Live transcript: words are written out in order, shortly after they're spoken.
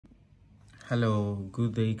Hello,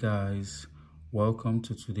 good day guys. Welcome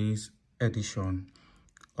to today's edition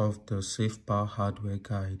of the SafePal hardware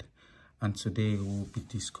guide, and today we'll be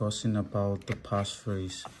discussing about the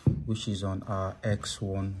passphrase which is on our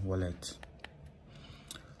X1 wallet.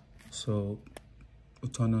 So we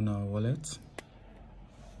turn on our wallet.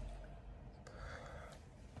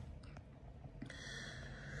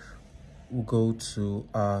 We'll go to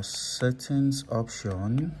our settings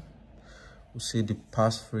option. We'll see the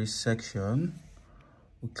passphrase section.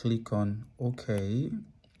 We click on OK.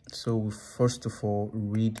 So we first of all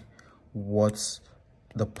read what's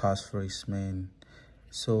the passphrase mean.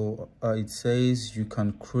 So it says you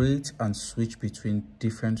can create and switch between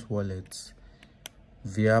different wallets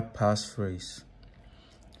via passphrase.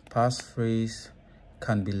 Passphrase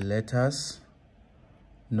can be letters,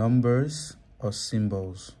 numbers, or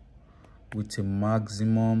symbols with a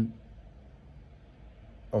maximum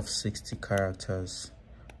of 60 characters.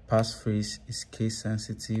 Passphrase is case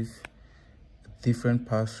sensitive. Different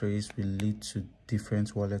passphrase will lead to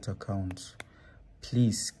different wallet accounts.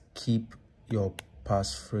 Please keep your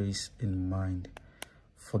passphrase in mind.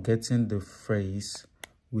 Forgetting the phrase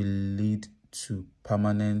will lead to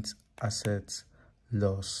permanent asset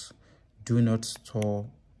loss. Do not store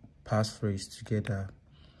passphrase together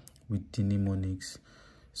with the mnemonics.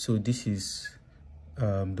 So this is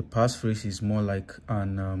the passphrase is more like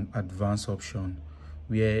an advanced option,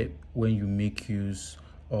 where when you make use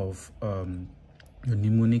of your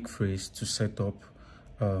mnemonic phrase to set up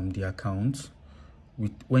the account,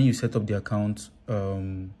 when you set up the account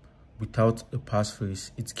without a passphrase,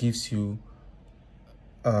 it gives you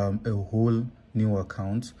a whole new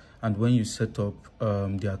account, and when you set up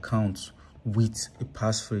the account with a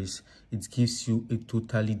passphrase, it gives you a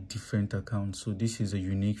totally different account. So this is a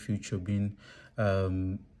unique feature being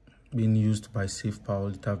used by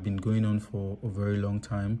SafePal. It has been going on for a very long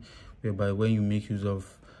time, whereby when you make use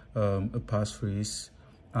of a passphrase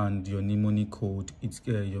and your mnemonic code,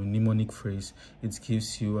 your mnemonic phrase, it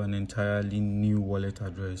gives you an entirely new wallet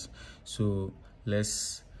address. So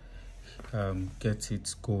let's get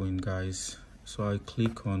it going, guys. So I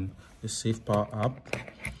click on the SafePal app.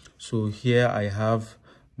 So here I have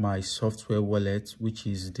my software wallet, which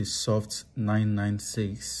is the Soft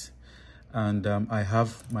 996, and I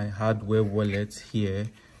have my hardware wallet here,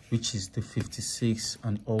 which is the 56,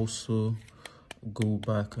 and also go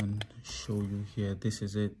back and show you here. This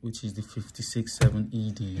is it, which is the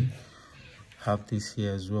 567ED. Have this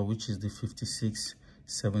here as well, which is the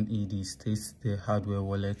 567ED. States the hardware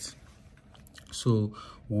wallet. So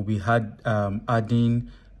we'll be adding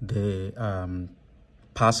the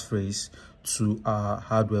passphrase to our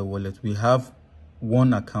hardware wallet. We have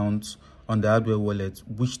one account on the hardware wallet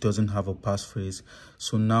which doesn't have a passphrase,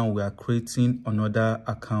 so now we are creating another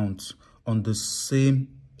account on the same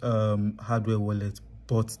hardware wallet,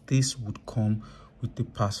 but this would come with the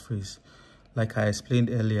passphrase. Like I explained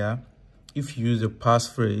earlier, if you use a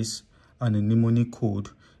passphrase and a mnemonic code,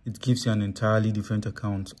 it gives you an entirely different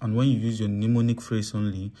account, and when you use your mnemonic phrase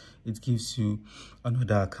only, it gives you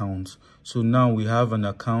another account. So now we have an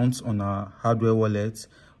account on our hardware wallet.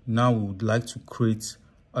 Now we would like to create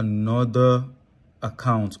another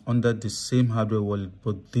account under the same hardware wallet,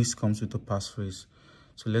 but this comes with a passphrase.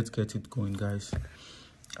 So let's get it going, guys.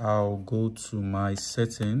 I'll go to my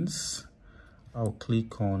settings. I'll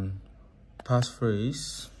click on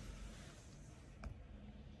passphrase.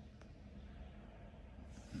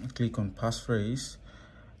 Click on passphrase.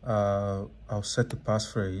 I'll set the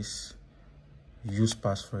passphrase, use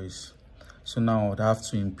passphrase. So now I would have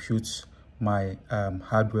to input my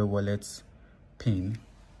hardware wallet pin.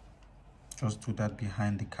 Just do that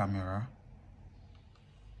behind the camera.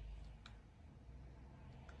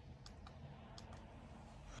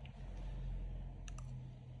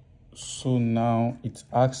 So now it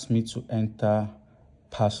asks me to enter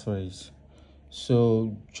passphrase.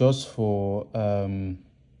 So just for the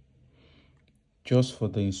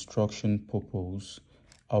instruction purpose,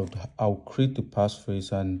 I'll create the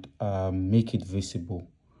passphrase and make it visible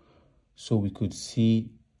so we could see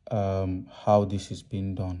how this is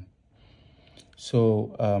being done.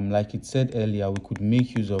 So like it said earlier, we could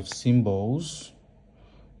make use of symbols,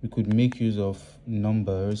 we could make use of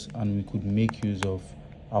numbers, and we could make use of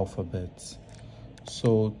alphabets.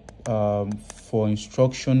 So for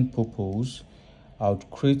instruction purpose, I would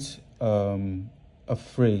create a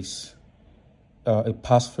phrase, a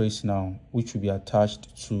passphrase now, which will be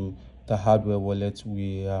attached to the hardware wallet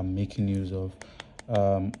we are making use of.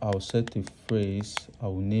 I'll set the phrase, I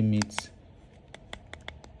will name it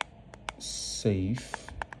safe.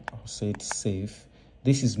 I'll say it safe.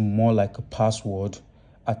 This is more like a password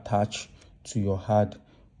attached to your hardware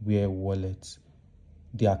wallet,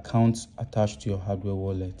 the account attached to your hardware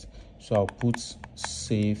wallet. So I'll put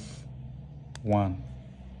safe1.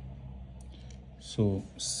 So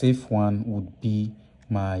safe1 would be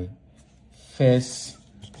my first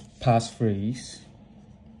passphrase.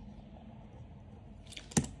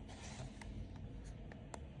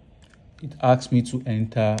 It asks me to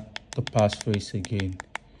enter the passphrase again.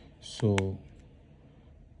 So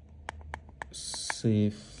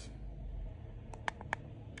safe1.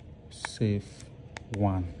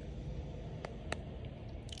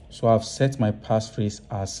 So I've set my passphrase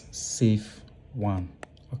as safe1.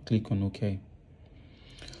 I'll click on OK.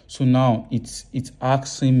 So now it's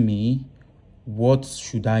asking me what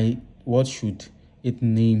should it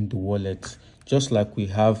name the wallet. Just like we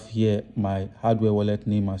have here my hardware wallet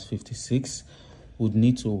name as 56, would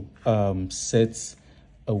need to set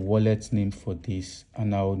a wallet name for this,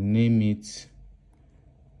 and I'll name it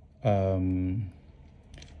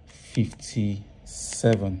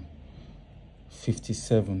 57.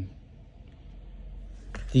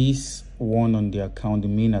 This one on the account, the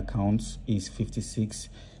main account, is 56.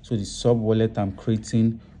 So the sub wallet I'm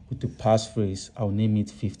creating with the passphrase, I'll name it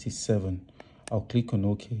 57. I'll click on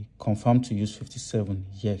OK. Confirm to use 57.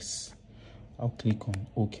 Yes. I'll click on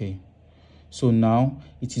OK. So now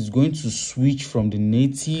it is going to switch from the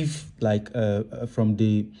native, from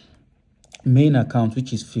the main account,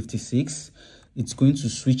 which is 56. It's going to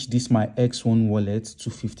switch this my X1 wallet to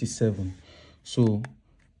 57. So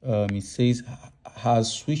it says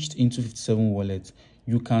has switched into 57 wallet.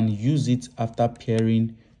 You can use it after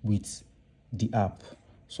pairing with the app.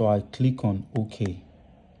 So I click on OK.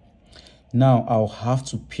 Now I'll have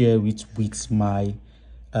to pair it with my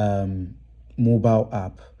mobile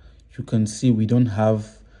app. You can see we don't have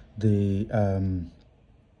the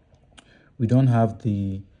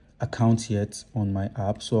account yet on my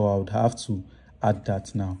app, so I would have to add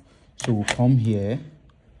that now. So we'll come here,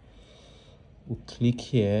 we'll click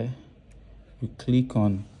here, we click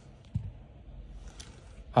on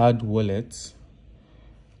add wallet.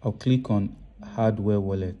 I'll click on hardware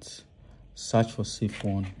wallet, search for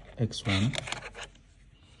safe1 X1.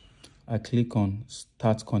 I click on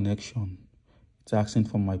start connection. It's asking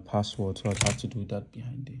for my password, so I'll have to do that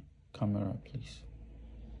behind the camera, please.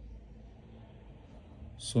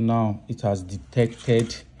 So now it has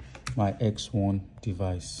detected my X1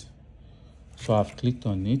 device. So I've clicked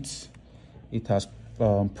on it. It has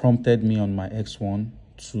prompted me on my X1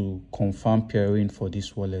 to confirm pairing for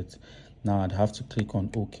this wallet. Now I'd have to click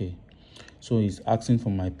on OK. So it's asking for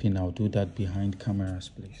my PIN. I'll do that behind cameras,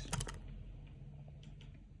 please.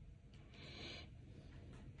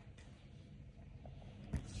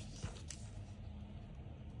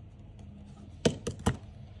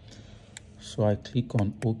 So I click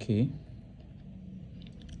on OK.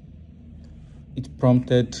 It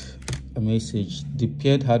prompted a message. The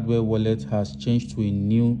paired hardware wallet has changed to a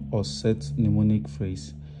new or set mnemonic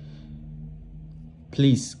phrase.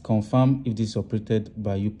 Please confirm if this is operated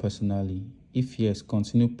by you personally. If yes,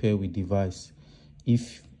 continue pair with device.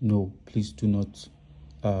 If no, please do not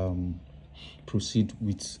proceed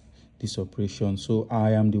with this operation. So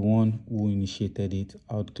I am the one who initiated it.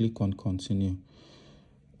 I would click on continue.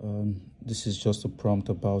 This is just a prompt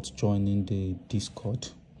about joining the Discord.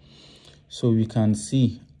 So we can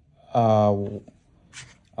see our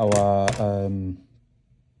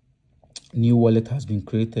new wallet has been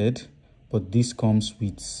created, but this comes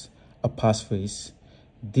with a passphrase.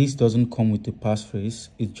 This doesn't come with the passphrase,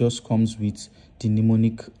 it just comes with the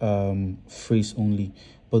mnemonic phrase only.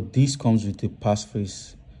 But this comes with the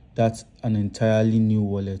passphrase. That's an entirely new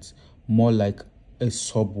wallet, more like a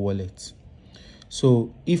sub wallet.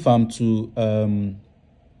 So if I'm to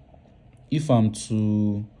import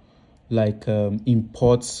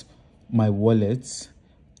my wallet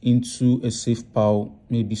into a SafePal,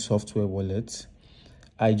 maybe software wallet,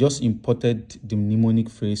 I just imported the mnemonic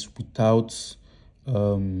phrase without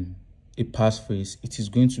a passphrase. It is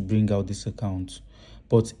going to bring out this account.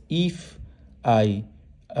 But if I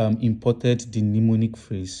imported the mnemonic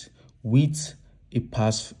phrase with a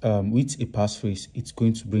passphrase, it's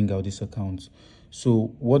going to bring out this account.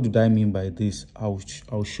 So what do I mean by this? I'll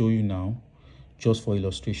show you now, just for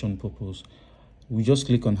illustration purpose. We just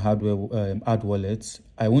click on hardware, add wallets.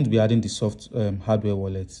 I won't be adding the hardware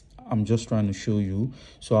wallets. I'm just trying to show you.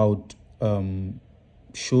 So I would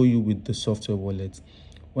show you with the software wallet.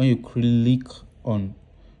 When you click on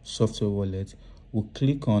software wallet, we'll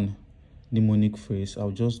click on mnemonic phrase.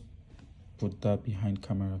 I'll just put that behind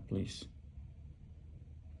camera, please.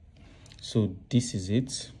 So this is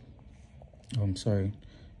it. I'm sorry,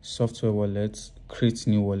 software wallet, create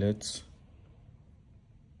new wallet.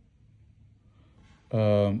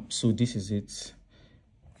 So this is it.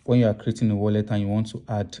 When you are creating a wallet and you want to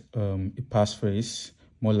add a passphrase,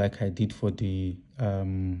 more like I did for the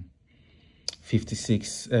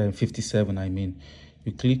 57, I mean,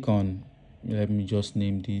 you click on, let me just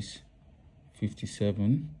name this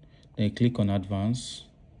 57, then you click on advanced,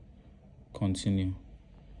 continue.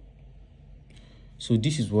 So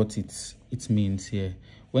this is what it means here.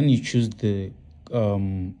 When you choose the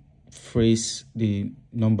phrase, the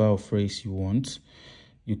number of phrase you want,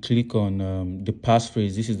 you click on the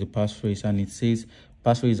passphrase. This is the passphrase, and it says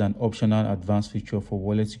passphrase is an optional advanced feature for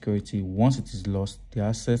wallet security. Once it is lost, the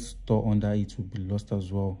assets stored under it will be lost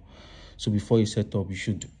as well. So before you set up, you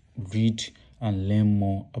should read and learn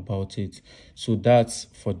more about it. So that's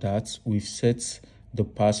for that. We've set the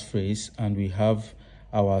passphrase and we have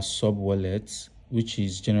our sub wallet, which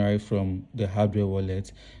is generated from the hardware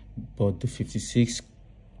wallet, but the 56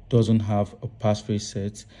 doesn't have a passphrase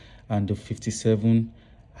set, and the 57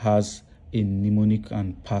 has a mnemonic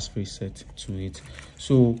and passphrase set to it.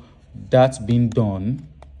 So that's been done.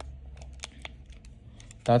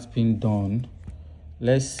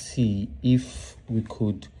 Let's see if we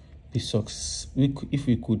could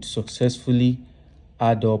successfully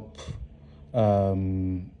add up.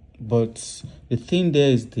 But the thing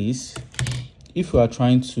there is this: if you are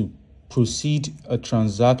trying to proceed a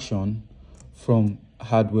transaction from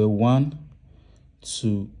hardware 1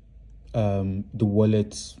 to the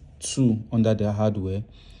wallet 2 under the hardware,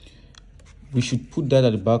 we should put that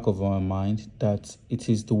at the back of our mind, that it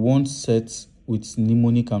is the one set with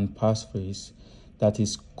mnemonic and passphrase that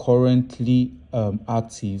is currently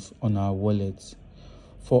active on our wallet.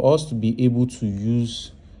 For us to be able to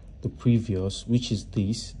use the previous, which is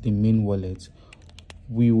this, the main wallet,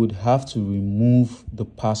 we would have to remove the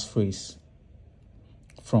passphrase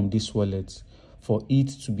from this wallet for it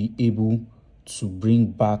to be able to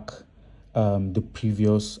bring back the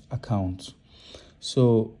previous account.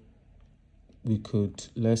 So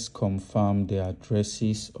let's confirm the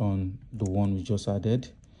addresses on the one we just added.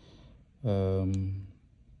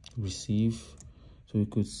 Receive. So we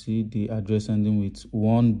could see the address ending with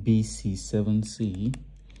 1BC7C.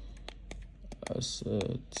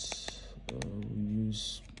 Asset.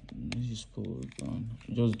 Use Polygon.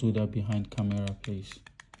 Just do that behind camera, please.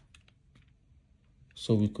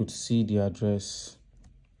 So we could see the address.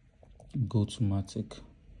 Go to Matic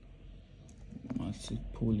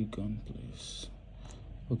Polygon, please.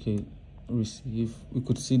 Okay, receive. We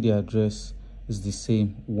could see the address is the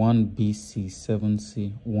same,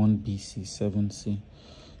 1BC7C, 1BC7C.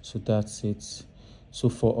 So that's it. So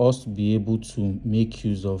for us to be able to make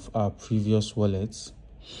use of our previous wallets,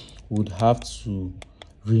 we would have to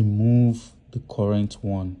remove the current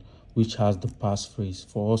one, which has the passphrase,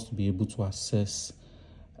 for us to be able to access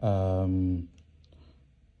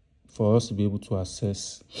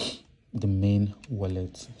the main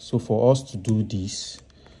wallet. So for us to do this,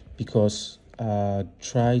 because let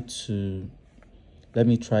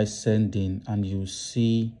me try sending, and you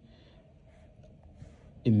see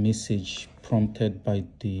a message prompted by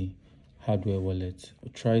the hardware wallet.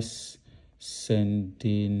 Try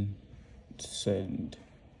sending, send,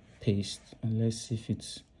 paste, and let's see if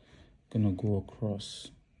it's gonna go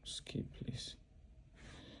across. Skip, please.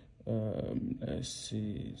 Let's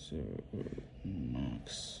see,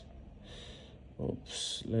 max.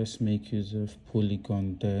 Oops, let's make use of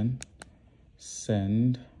Polygon, then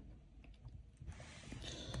send.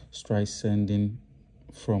 Let's try sending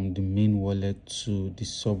from the main wallet to the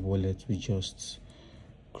sub wallet we just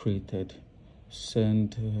created.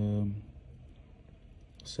 Send one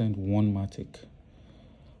Matic.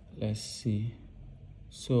 Let's see.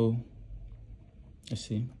 So let's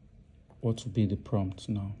see what will be the prompt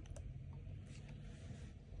now.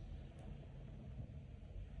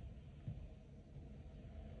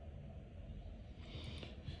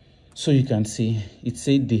 So you can see it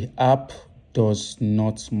said the app does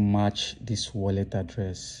not match this wallet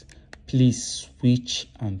address. Please switch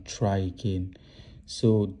and try again.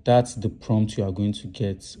 So that's the prompt you are going to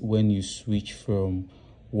get when you switch from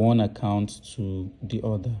one account to the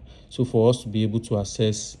other. So for us to be able to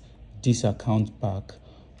access this account back,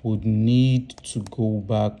 we would need to go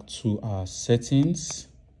back to our settings.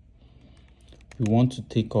 We want to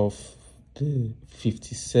take off the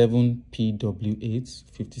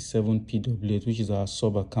 57PW8, which is our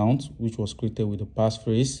sub account, which was created with the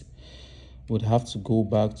passphrase. Would have to go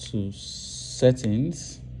back to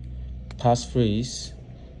settings, passphrase,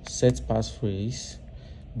 set passphrase,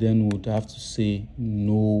 then would have to say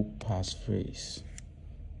no passphrase.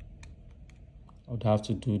 I would have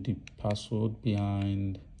to do the password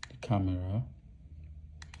behind the camera.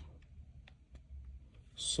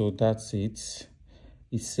 So that's it.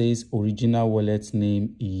 it says original wallet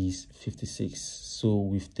name is 56. So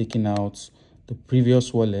we've taken out the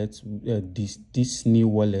previous wallet, this new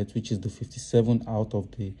wallet, which is the 57, out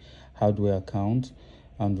of the hardware account,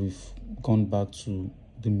 and we've gone back to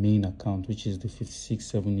the main account, which is the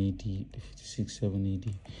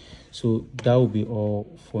 567AD. So that will be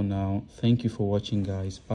all for now. Thank you for watching, guys. Bye.